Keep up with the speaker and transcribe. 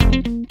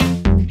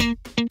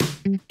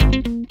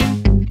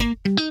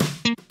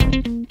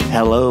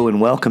Hello and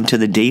welcome to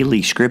the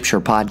Daily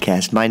Scripture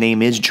Podcast. My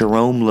name is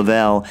Jerome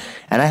Lavelle,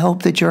 and I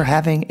hope that you're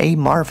having a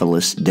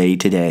marvelous day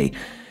today.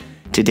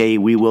 Today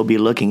we will be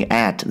looking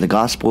at the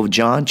Gospel of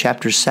John,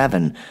 chapter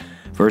 7,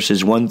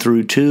 verses 1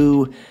 through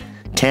 2,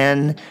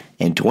 10,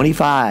 and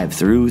 25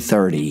 through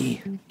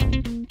 30.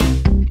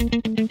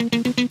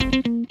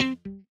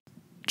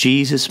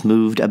 Jesus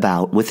moved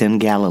about within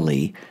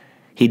Galilee.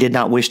 He did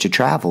not wish to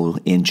travel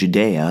in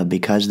Judea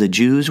because the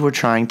Jews were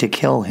trying to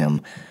kill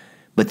him.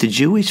 But the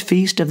Jewish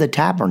feast of the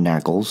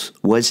tabernacles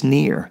was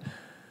near.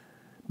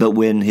 But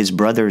when his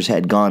brothers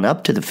had gone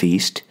up to the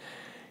feast,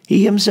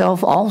 he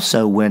himself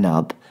also went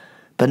up,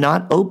 but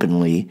not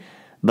openly,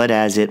 but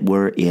as it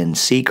were in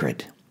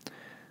secret.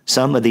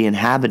 Some of the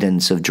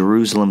inhabitants of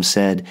Jerusalem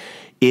said,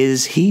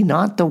 "Is he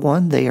not the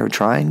one they are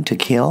trying to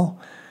kill?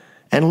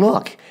 And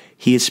look,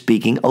 he is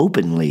speaking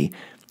openly,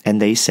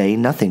 and they say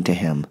nothing to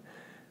him.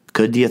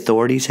 Could the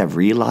authorities have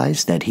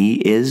realized that he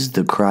is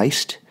the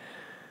Christ?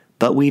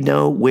 But we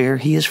know where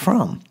he is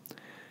from.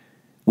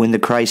 When the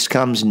Christ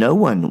comes, no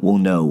one will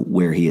know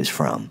where he is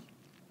from."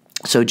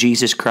 So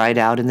Jesus cried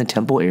out in the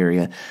temple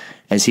area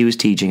as he was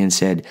teaching and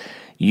said,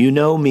 "You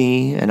know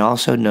me and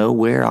also know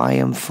where I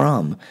am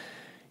from.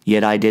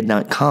 Yet I did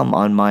not come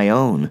on my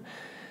own,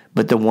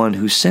 but the one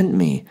who sent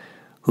me,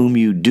 whom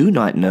you do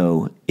not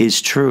know,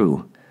 is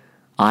true.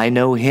 I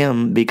know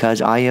him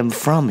because I am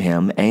from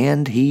him,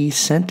 and he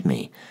sent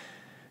me."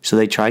 So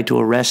they tried to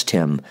arrest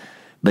him,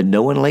 but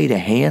no one laid a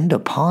hand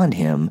upon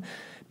him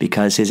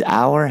because his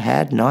hour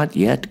had not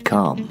yet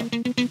come.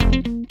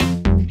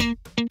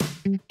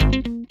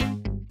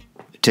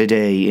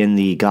 Today in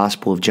the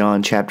Gospel of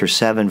John, chapter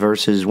 7,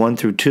 verses 1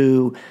 through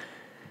 2,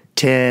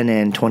 10,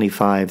 and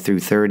 25 through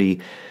 30,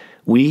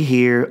 we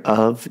hear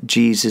of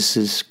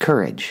Jesus'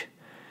 courage.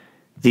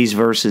 These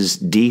verses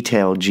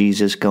detail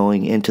Jesus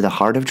going into the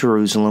heart of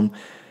Jerusalem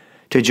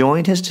to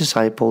join his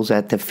disciples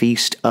at the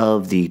Feast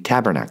of the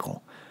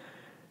Tabernacle.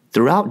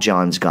 Throughout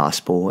John's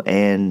Gospel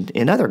and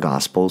in other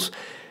Gospels,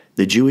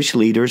 the Jewish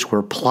leaders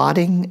were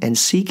plotting and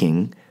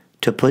seeking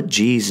to put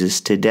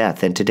Jesus to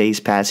death. In today's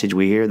passage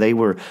we hear they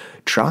were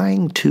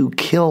trying to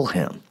kill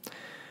him.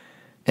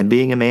 And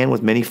being a man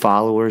with many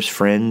followers,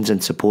 friends,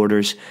 and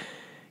supporters,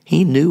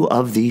 he knew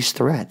of these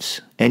threats.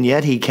 And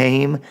yet he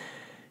came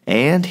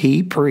and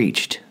he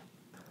preached.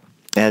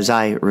 As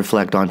I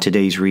reflect on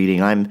today's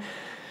reading, I'm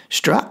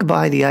struck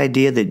by the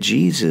idea that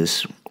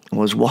Jesus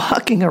was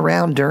walking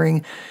around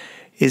during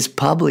his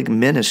public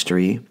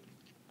ministry,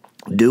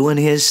 doing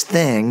his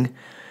thing,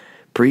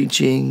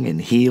 preaching and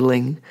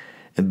healing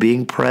and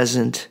being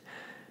present,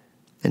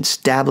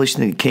 establishing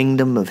the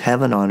kingdom of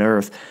heaven on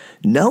earth,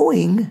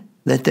 knowing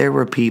that there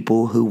were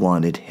people who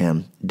wanted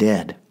him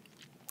dead.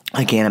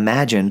 I can't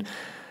imagine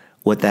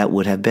what that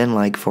would have been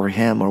like for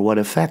him or what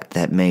effect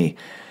that may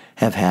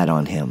have had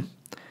on him.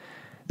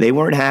 They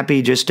weren't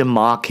happy just to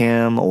mock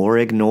him or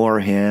ignore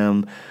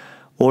him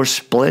or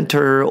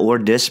splinter or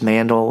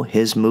dismantle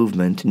his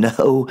movement.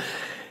 No,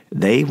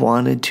 they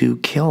wanted to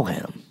kill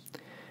him.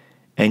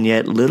 And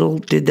yet little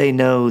did they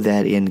know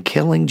that in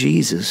killing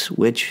Jesus,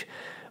 which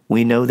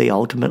we know they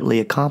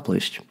ultimately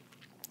accomplished,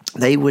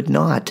 they would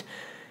not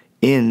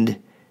end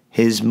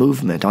his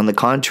movement. On the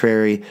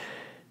contrary,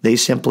 they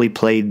simply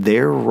played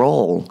their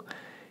role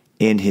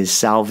in his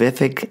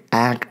salvific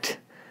act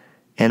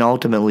and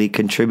ultimately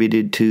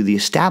contributed to the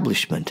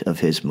establishment of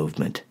his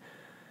movement.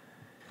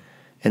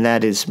 And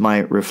that is my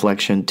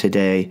reflection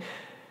today,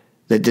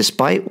 that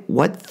despite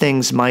what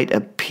things might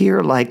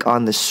appear like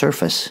on the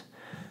surface,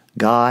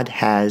 God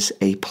has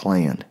a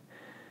plan.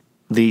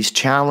 These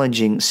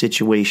challenging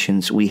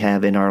situations we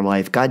have in our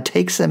life, God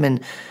takes them and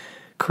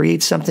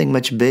creates something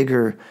much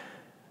bigger,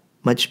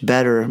 much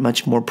better,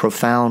 much more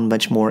profound,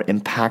 much more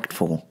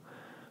impactful.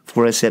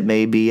 For us, it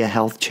may be a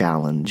health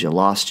challenge, a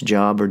lost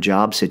job or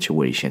job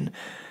situation,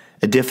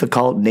 a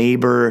difficult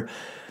neighbor,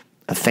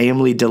 a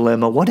family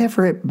dilemma,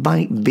 whatever it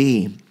might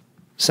be,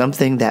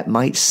 something that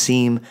might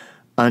seem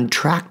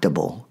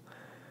untractable,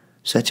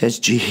 such as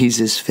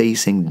Jesus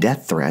facing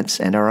death threats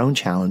and our own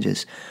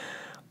challenges,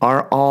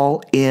 are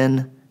all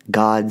in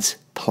God's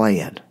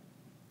plan.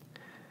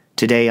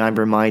 Today, I'm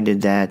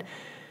reminded that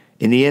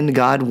in the end,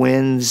 God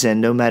wins, and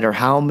no matter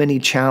how many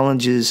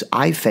challenges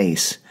I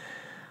face,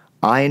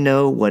 I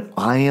know what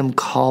I am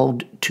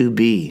called to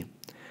be,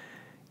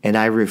 and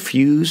I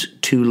refuse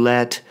to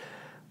let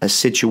a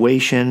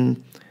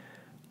situation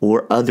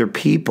or other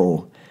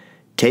people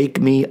take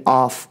me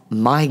off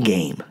my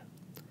game,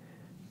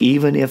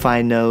 even if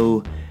I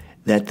know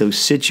that those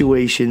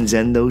situations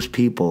and those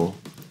people,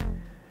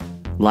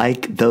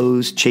 like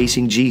those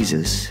chasing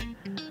Jesus,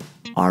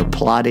 are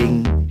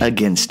plotting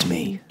against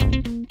me.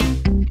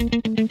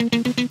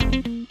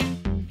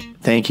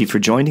 Thank you for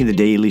joining the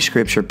Daily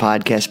Scripture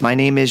Podcast. My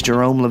name is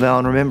Jerome Lavelle,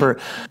 and remember,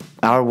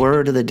 our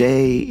word of the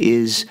day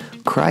is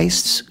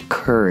Christ's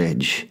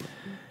courage.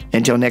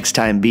 Until next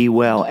time, be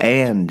well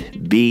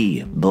and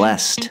be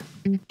blessed.